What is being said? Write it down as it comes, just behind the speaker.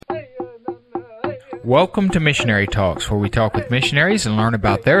Welcome to Missionary Talks, where we talk with missionaries and learn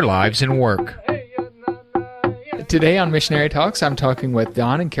about their lives and work. Today on Missionary Talks, I'm talking with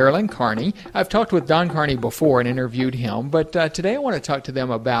Don and Carolyn Carney. I've talked with Don Carney before and interviewed him, but today I want to talk to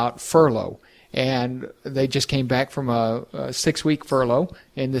them about furlough. And they just came back from a 6-week furlough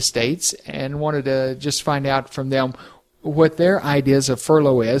in the States and wanted to just find out from them what their ideas of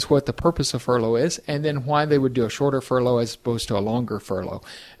furlough is, what the purpose of furlough is, and then why they would do a shorter furlough as opposed to a longer furlough.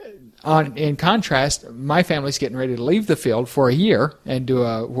 In contrast, my family's getting ready to leave the field for a year and do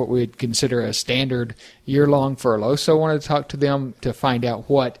what we'd consider a standard year-long furlough. So I wanted to talk to them to find out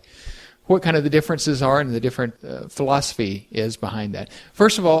what kind of the differences are and the different philosophy is behind that.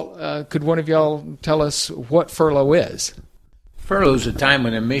 First of all, could one of y'all tell us what furlough is? Furlough is a time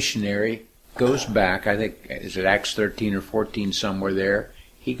when a missionary goes back, I think, is it Acts 13 or 14, somewhere there?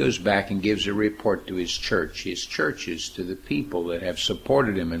 He goes back and gives a report to his churches, to the people that have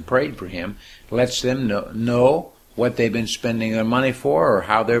supported him and prayed for him, lets them know what they've been spending their money for or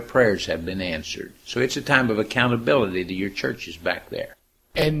how their prayers have been answered. So it's a time of accountability to your churches back there.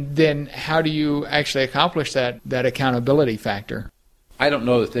 And then how do you actually accomplish that accountability factor? I don't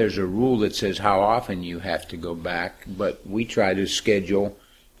know that there's a rule that says how often you have to go back, but we try to schedule.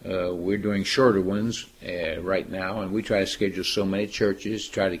 We're doing shorter ones right now, and we try to schedule so many churches,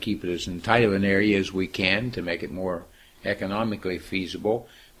 try to keep it as tight of an area as we can to make it more economically feasible.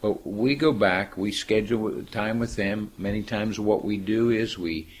 But we go back, we schedule time with them. Many times what we do is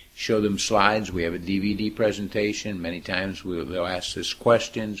we show them slides. We have a DVD presentation. Many times they'll ask us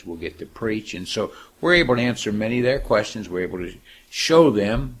questions. We'll get to preach. And so we're able to answer many of their questions. We're able to show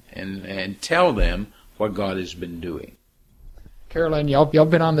them and tell them what God has been doing. Carolyn, y'all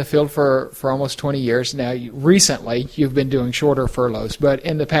been on the field for almost 20 years now. Recently, you've been doing shorter furloughs, but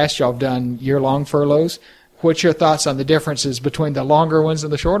in the past, y'all have done year-long furloughs. What's your thoughts on the differences between the longer ones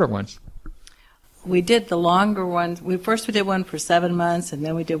and the shorter ones? We did the longer ones. We did one for 7 months, and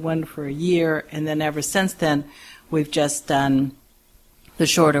then we did one for a year, and then ever since then, we've just done the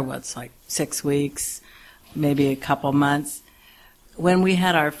shorter ones, like 6 weeks, maybe a couple months. When we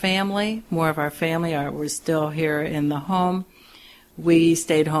had our family, more of our family was still here in the home, we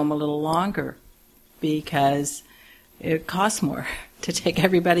stayed home a little longer because it costs more to take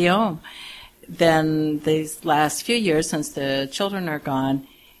everybody home. Then these last few years, since the children are gone,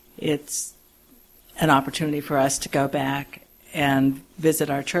 it's an opportunity for us to go back and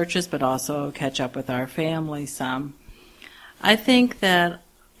visit our churches, but also catch up with our family some. I think that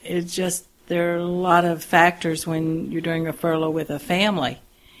there are a lot of factors when you're doing a furlough with a family,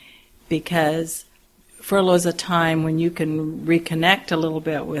 because furlough is a time when you can reconnect a little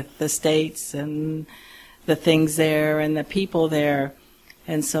bit with the States and the things there and the people there.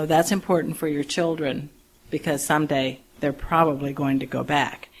 And so that's important for your children because someday they're probably going to go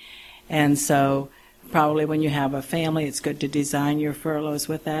back. And so probably when you have a family, it's good to design your furloughs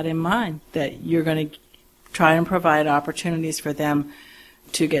with that in mind, that you're going to try and provide opportunities for them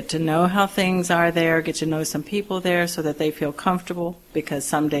to get to know how things are there, get to know some people there so that they feel comfortable, because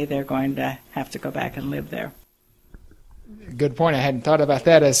someday they're going to have to go back and live there. Good point. I hadn't thought about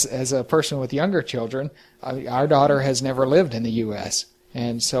that as a person with younger children. Our daughter has never lived in the U.S.,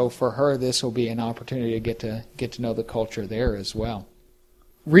 and so for her this will be an opportunity to get to know the culture there as well.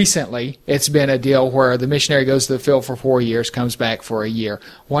 Recently, it's been a deal where the missionary goes to the field for 4 years, comes back for a year.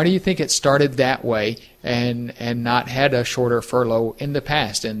 Why do you think it started that way and not had a shorter furlough in the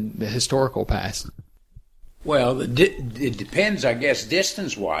past, in the historical past? Well, it depends, I guess,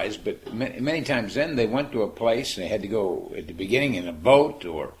 distance-wise, but many times then they went to a place and they had to go at the beginning in a boat,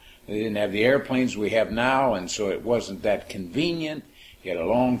 or they didn't have the airplanes we have now, and so it wasn't that convenient. You had a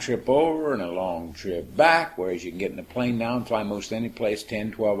long trip over and a long trip back, whereas you can get in a plane now and fly most any place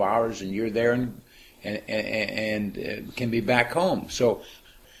 10, 12 hours, and you're there and can be back home. So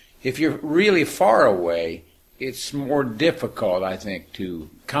if you're really far away, it's more difficult, I think, to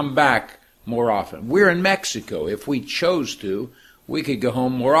come back more often. We're in Mexico. If we chose to, we could go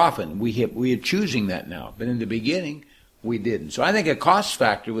home more often. We are choosing that now. But in the beginning, we didn't. So I think a cost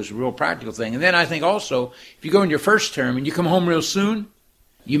factor was a real practical thing. And then I think also, if you go in your first term and you come home real soon,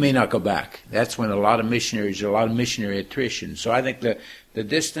 you may not go back. That's when a lot of missionary attrition. So I think the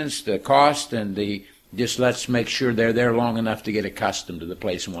distance, the cost, and just let's make sure they're there long enough to get accustomed to the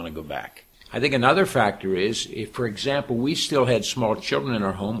place and want to go back. I think another factor is, if, for example, we still had small children in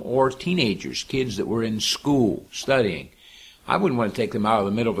our home or teenagers, kids that were in school studying, I wouldn't want to take them out of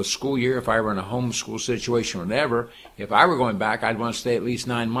the middle of a school year if I were in a homeschool situation or whatever. If I were going back, I'd want to stay at least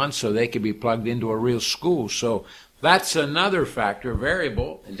 9 months so they could be plugged into a real school. So that's another factor,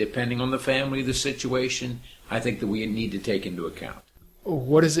 variable, and depending on the family, the situation, I think that we need to take into account.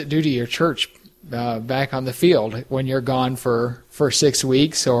 What does it do to your church back on the field when you're gone for 6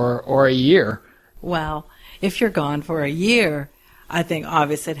 weeks or a year? Well, if you're gone for a year, I think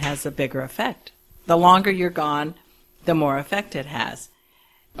obviously it has a bigger effect. The longer you're gone, the more effect it has.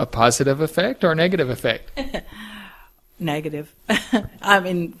 A positive effect or negative effect? Negative. I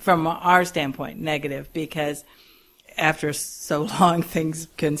mean, from our standpoint, negative, because after so long, things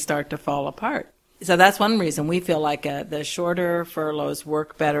can start to fall apart. So that's one reason we feel like the shorter furloughs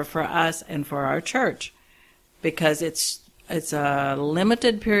work better for us and for our church, because it's a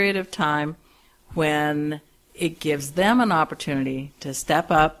limited period of time when it gives them an opportunity to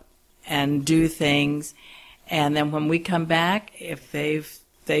step up and do things. And then when we come back, if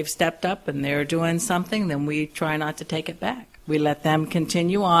they've stepped up and they're doing something, then we try not to take it back. We let them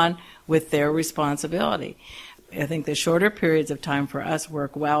continue on with their responsibility. I think the shorter periods of time for us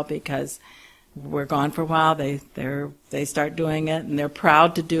work well because we're gone for a while. They start doing it, and they're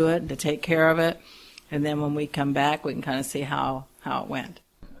proud to do it and to take care of it. And then when we come back, we can kind of see how it went.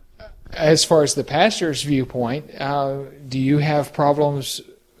 As far as the pastor's viewpoint, do you have problems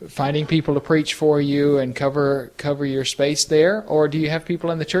finding people to preach for you and cover your space there, or do you have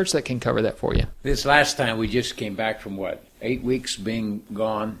people in the church that can cover that for you? This last time we just came back from 8 weeks being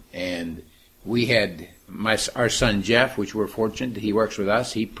gone, and we had our son Jeff, which we're fortunate, he works with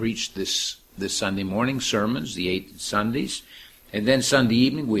us. He preached this Sunday morning sermons, the 8 Sundays. And then Sunday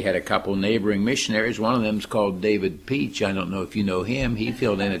evening, we had a couple neighboring missionaries. One of them is called David Peach. I don't know if you know him. He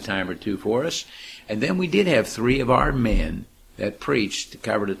filled in a time or two for us. And then we did have 3 of our men that preached,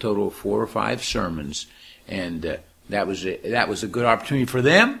 covered a total of 4 or 5 sermons. And that was a good opportunity for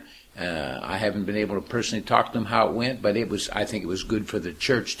them. I haven't been able to personally talk to them how it went, but I think it was good for the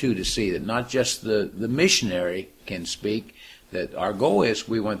church, too, to see that not just the missionary can speak, that our goal is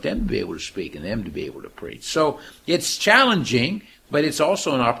we want them to be able to speak and them to be able to preach. So it's challenging, but it's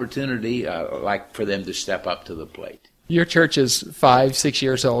also an opportunity for them to step up to the plate. Your church is 5-6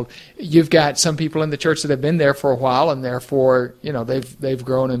 years old. You've got some people in the church that have been there for a while, and therefore, they've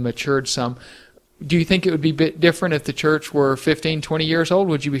grown and matured some. Do you think it would be a bit different if the church were 15, 20 years old?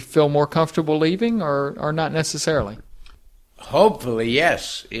 Would you feel more comfortable leaving, or not necessarily? Hopefully,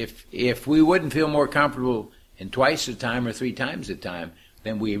 yes. If we wouldn't feel more comfortable in twice the time or 3 times the time,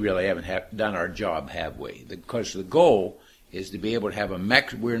 then we really haven't done our job, have we? Because the goal is to be able to have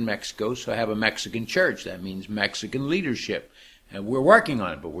we're in Mexico, so have a Mexican church. That means Mexican leadership. And we're working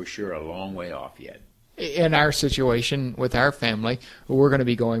on it, but we're sure a long way off yet. In our situation with our family, we're going to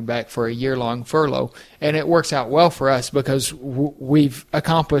be going back for a year-long furlough, and it works out well for us because we've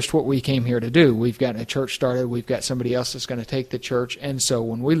accomplished what we came here to do. We've got a church started. We've got somebody else that's going to take the church, and so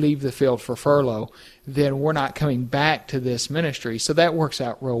when we leave the field for furlough, then we're not coming back to this ministry, so that works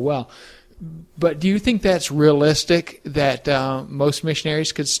out real well. But do you think that's realistic that most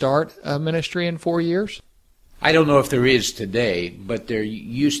missionaries could start a ministry in 4 years? I don't know if there is today, but there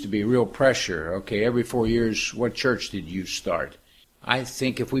used to be real pressure. Okay, every 4 years, what church did you start? I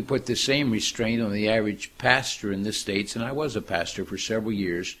think if we put the same restraint on the average pastor in the States, and I was a pastor for several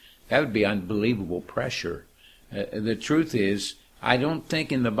years, that would be unbelievable pressure. The truth is, I don't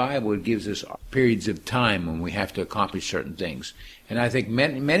think in the Bible it gives us periods of time when we have to accomplish certain things. And I think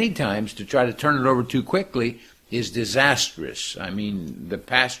many times to try to turn it over too quickly is disastrous. I mean, the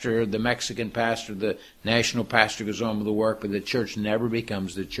pastor, the Mexican pastor, the national pastor goes on with the work, but the church never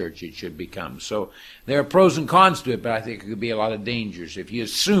becomes the church it should become. So there are pros and cons to it, but I think it could be a lot of dangers. If you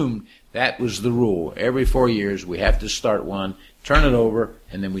assume that was the rule, every 4 years we have to start one, turn it over,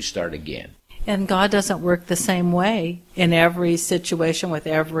 and then we start again. And God doesn't work the same way in every situation with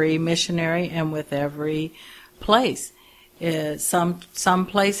every missionary and with every place. Some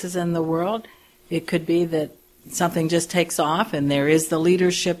places in the world, it could be that something just takes off and there is the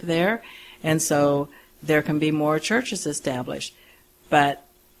leadership there, and so there can be more churches established. But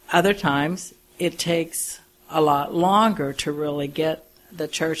other times it takes a lot longer to really get the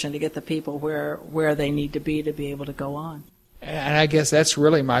church and to get the people where they need to be able to go on. And I guess that's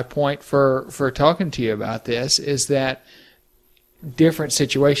really my point for talking to you about this, is that different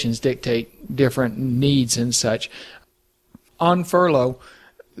situations dictate different needs and such. On furlough,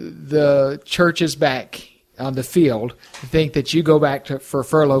 the church is back on the field. Think that you go back for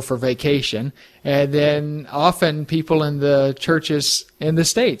furlough for vacation, and then often people in the churches in the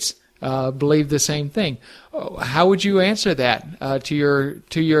States believe the same thing. How would you answer that to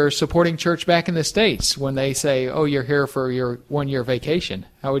your supporting church back in the States when they say, "Oh, you're here for your 1-year vacation"?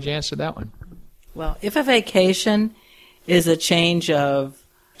 How would you answer that one? Well, if a vacation is a change of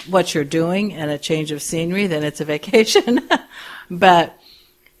what you're doing and a change of scenery, then it's a vacation. But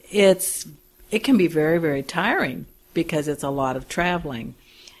it can be very, very tiring because it's a lot of traveling.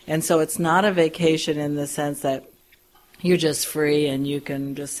 And so it's not a vacation in the sense that you're just free and you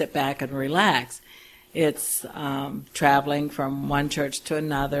can just sit back and relax. It's traveling from one church to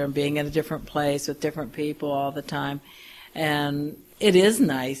another and being in a different place with different people all the time. And it is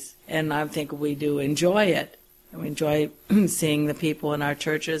nice, and I think we do enjoy it. We enjoy seeing the people in our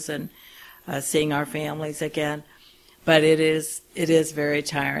churches and seeing our families again. But it is very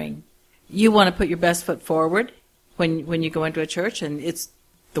tiring. You want to put your best foot forward when you go into a church, and it's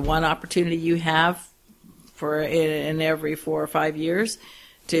the one opportunity you have in every 4 or 5 years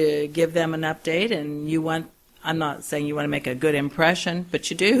to give them an update. And I'm not saying you want to make a good impression,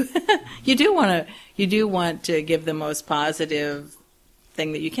 but you do. you do want to give the most positive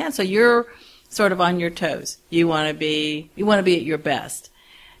thing that you can. So you're sort of on your toes. You want to be at your best.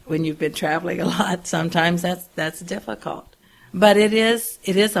 When you've been traveling a lot, sometimes that's difficult. But it is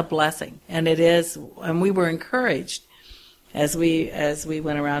a blessing, and we were encouraged as we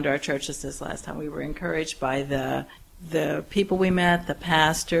went around our churches this last time. We were encouraged by the people we met, the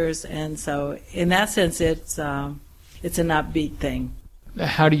pastors, and so in that sense, it's an upbeat thing.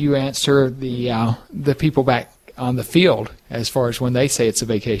 How do you answer the people back on the field as far as when they say it's a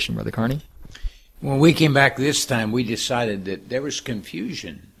vacation, Brother Carney? When we came back this time, we decided that there was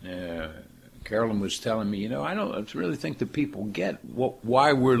confusion. Carolyn was telling me, I don't really think the people get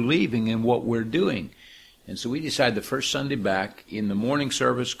why we're leaving and what we're doing. And so we decided the first Sunday back in the morning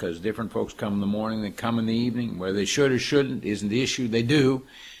service, because different folks come in the morning, they come in the evening. Whether they should or shouldn't isn't the issue, they do.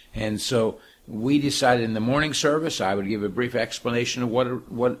 And so we decided in the morning service I would give a brief explanation of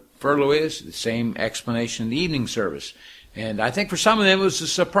what furlough is, the same explanation in the evening service. And I think for some of them it was a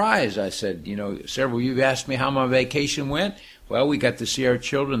surprise. I said, several of you have asked me how my vacation went. Well, we got to see our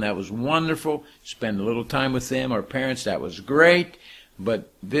children. That was wonderful. Spend a little time with them, our parents. That was great.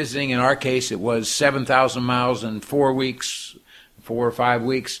 But visiting, in our case, it was 7,000 miles in 4 weeks, 4 or 5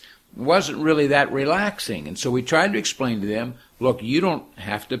 weeks. It wasn't really that relaxing. And so we tried to explain to them, look, you don't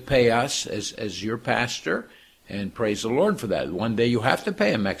have to pay us as your pastor, and praise the Lord for that. One day you'll have to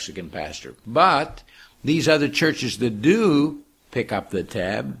pay a Mexican pastor. But these other churches that do pick up the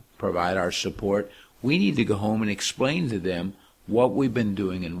tab, provide our support, we need to go home and explain to them what we've been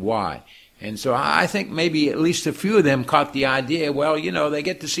doing and why. And so I think maybe at least a few of them caught the idea, well, they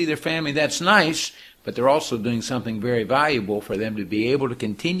get to see their family, that's nice, but they're also doing something very valuable for them to be able to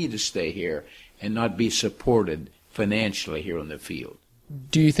continue to stay here and not be supported financially here on the field.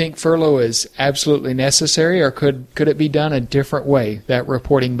 Do you think furlough is absolutely necessary, or could it be done a different way, that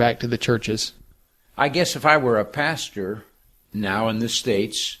reporting back to the churches? I guess if I were a pastor now in the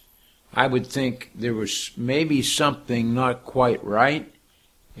States, I would think there was maybe something not quite right.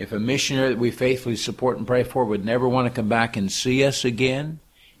 If a missionary that we faithfully support and pray for would never want to come back and see us again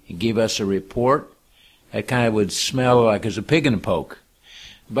and give us a report, that kind of would smell like as a pig in a poke.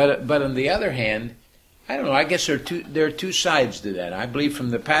 But on the other hand, I don't know, I guess there are two sides to that. I believe from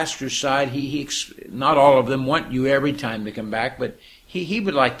the pastor's side, he not all of them want you every time to come back, but he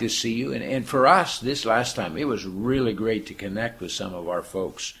would like to see you. And for us, this last time, it was really great to connect with some of our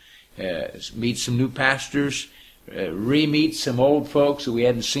folks, meet some new pastors, re-meet some old folks that we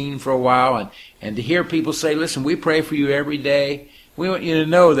hadn't seen for a while, and to hear people say, listen, we pray for you every day. We want you to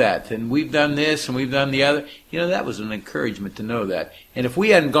know that, and we've done this and we've done the other. That was an encouragement to know that. And if we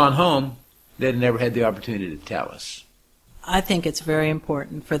hadn't gone home, they'd never had the opportunity to tell us. I think it's very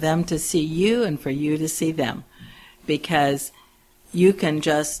important for them to see you and for you to see them, because you can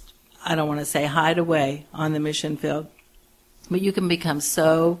just, I don't want to say hide away on the mission field, but you can become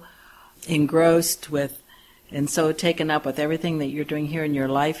so engrossed with and so taken up with everything that you're doing here in your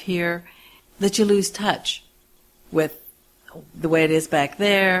life here that you lose touch with the way it is back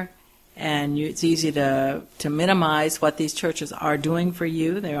there, and it's easy to minimize what these churches are doing for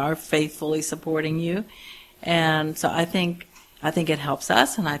you. They are faithfully supporting you, and so I think it helps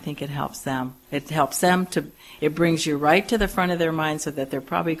us, and I think it helps them. It helps them it brings you right to the front of their mind, so that they're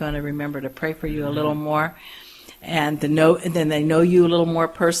probably going to remember to pray for you a little more. And then they know you a little more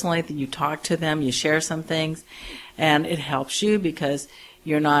personally, that you talk to them, you share some things, and it helps you because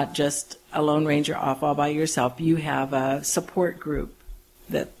you're not just a Lone Ranger off all by yourself. You have a support group,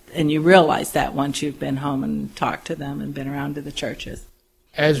 and you realize that once you've been home and talked to them and been around to the churches.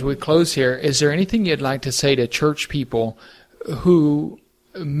 As we close here, is there anything you'd like to say to church people who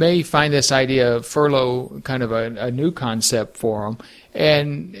may find this idea of furlough kind of a new concept for them?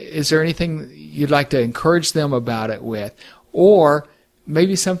 And is there anything you'd like to encourage them about it with? Or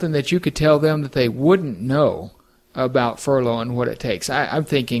maybe something that you could tell them that they wouldn't know about furlough and what it takes? I'm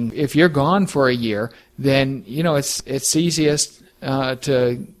thinking if you're gone for a year, then, it's easiest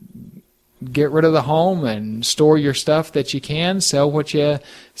to get rid of the home and store your stuff that you can, sell what you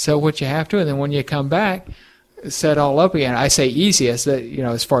have to, and then when you come back, set all up again. I say easy as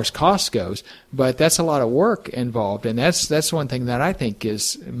far as cost goes, but that's a lot of work involved, and that's one thing that I think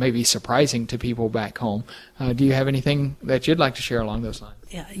is maybe surprising to people back home. Do you have anything that you'd like to share along those lines?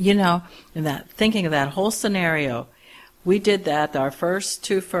 Yeah, thinking of that whole scenario, we did that our first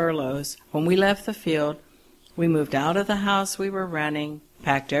 2 furloughs. When we left the field, we moved out of the house we were renting,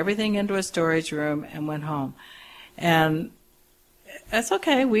 packed everything into a storage room, and went home. And that's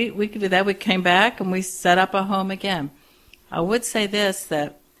okay. We could do that. We came back and we set up a home again. I would say this,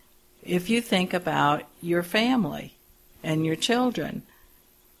 that if you think about your family and your children,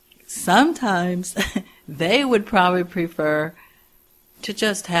 sometimes they would probably prefer to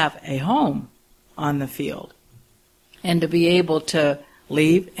just have a home on the field and to be able to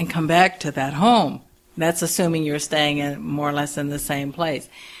leave and come back to that home. That's assuming you're staying in more or less in the same place.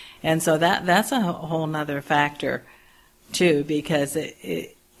 And so that's a whole nother factor too, because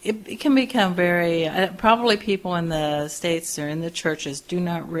it can become very, probably people in the States or in the churches do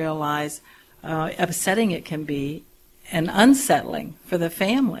not realize upsetting it can be and unsettling for the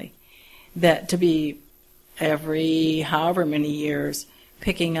family, that to be every however many years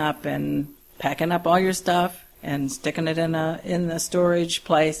picking up and packing up all your stuff and sticking it in the storage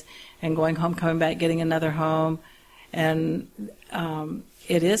place and going home, coming back, getting another home. And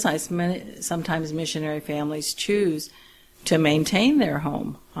it is nice. Sometimes missionary families choose to maintain their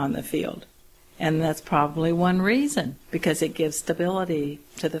home on the field. And that's probably one reason, because it gives stability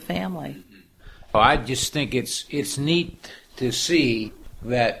to the family. Well, I just think it's neat to see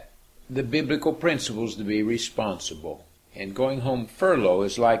that the biblical principles to be responsible. And going home furlough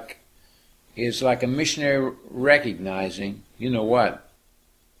is like a missionary recognizing, you know what,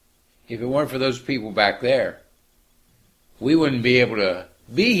 if it weren't for those people back there, we wouldn't be able to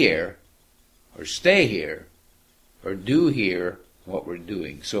be here or stay here or do here what we're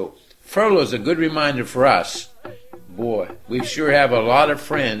doing. So furlough is a good reminder for us. Boy, we sure have a lot of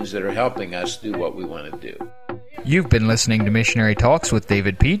friends that are helping us do what we want to do. You've been listening to Missionary Talks with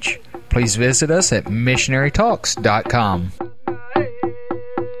David Peach. Please visit us at missionarytalks.com.